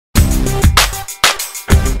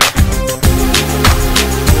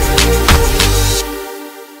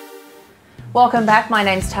Welcome back, my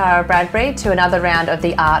name's Tara Bradbury to another round of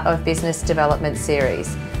the Art of Business Development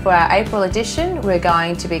series. For our April edition, we're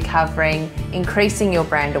going to be covering increasing your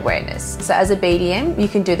brand awareness. So as a BDM, you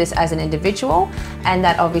can do this as an individual, and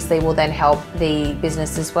that obviously will then help the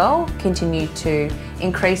business as well continue to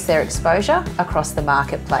increase their exposure across the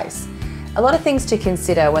marketplace. A lot of things to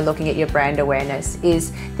consider when looking at your brand awareness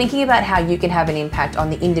is thinking about how you can have an impact on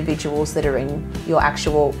the individuals that are in your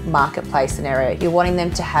actual marketplace scenario. You're wanting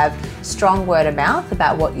them to have strong word of mouth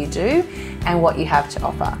about what you do and what you have to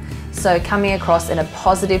offer. So coming across in a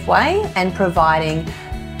positive way and providing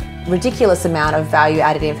ridiculous amount of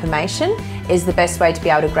value-added information is the best way to be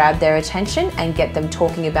able to grab their attention and get them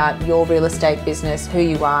talking about your real estate business, who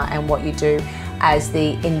you are and what you do as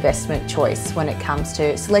the investment choice when it comes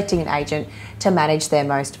to selecting an agent to manage their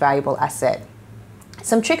most valuable asset.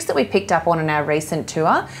 Some tricks that we picked up on in our recent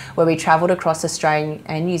tour, where we travelled across Australia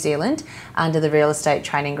and New Zealand under the Real Estate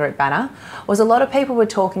Training Group banner, was a lot of people were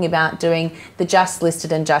talking about doing the just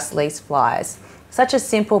listed and just leased flyers. Such a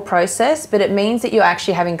simple process, but it means that you're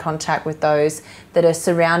actually having contact with those that are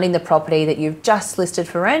surrounding the property that you've just listed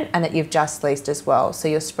for rent and that you've just leased as well. So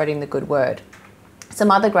you're spreading the good word. Some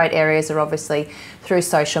other great areas are obviously through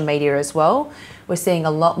social media as well. We're seeing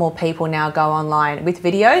a lot more people now go online with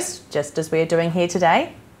videos, just as we're doing here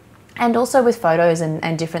today, and also with photos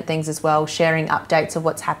and different things as well, sharing updates of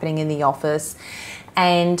what's happening in the office,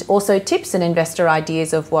 and also tips and investor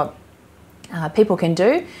ideas of what people can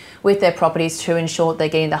do with their properties to ensure they're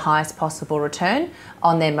getting the highest possible return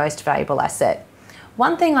on their most valuable asset.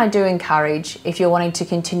 One thing I do encourage, if you're wanting to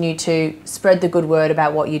continue to spread the good word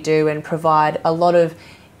about what you do and provide a lot of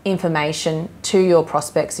information to your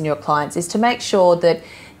prospects and your clients, is to make sure that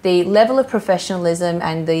the level of professionalism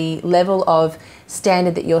and the level of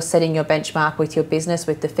standard that you're setting your benchmark with your business,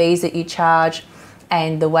 with the fees that you charge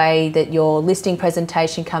and the way that your listing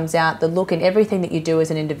presentation comes out, the look and everything that you do as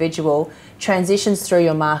an individual transitions through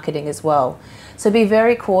your marketing as well. So be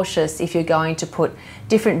very cautious if you're going to put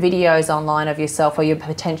different videos online of yourself, or you're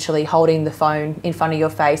potentially holding the phone in front of your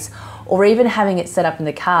face, or even having it set up in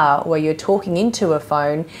the car where you're talking into a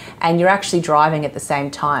phone and you're actually driving at the same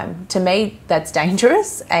time. To me, that's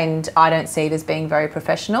dangerous and I don't see it as being very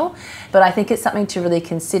professional, but I think it's something to really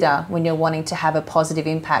consider when you're wanting to have a positive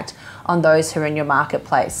impact on those who are in your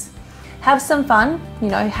marketplace. Have some fun,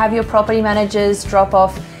 have your property managers drop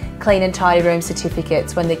off clean and tidy room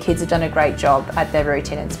certificates when the kids have done a great job at their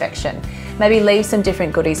routine inspection. Maybe leave some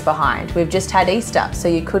different goodies behind. We've just had Easter, so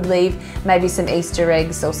you could leave maybe some Easter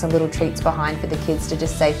eggs or some little treats behind for the kids to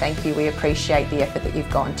just say thank you, we appreciate the effort that you've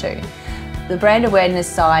gone to. The brand awareness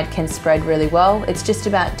side can spread really well. It's just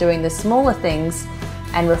about doing the smaller things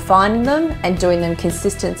and refining them and doing them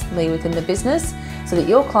consistently within the business so that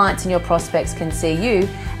your clients and your prospects can see you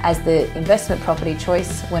as the investment property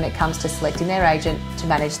choice when it comes to selecting their agent to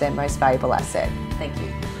manage their most valuable asset. Thank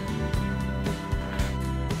you.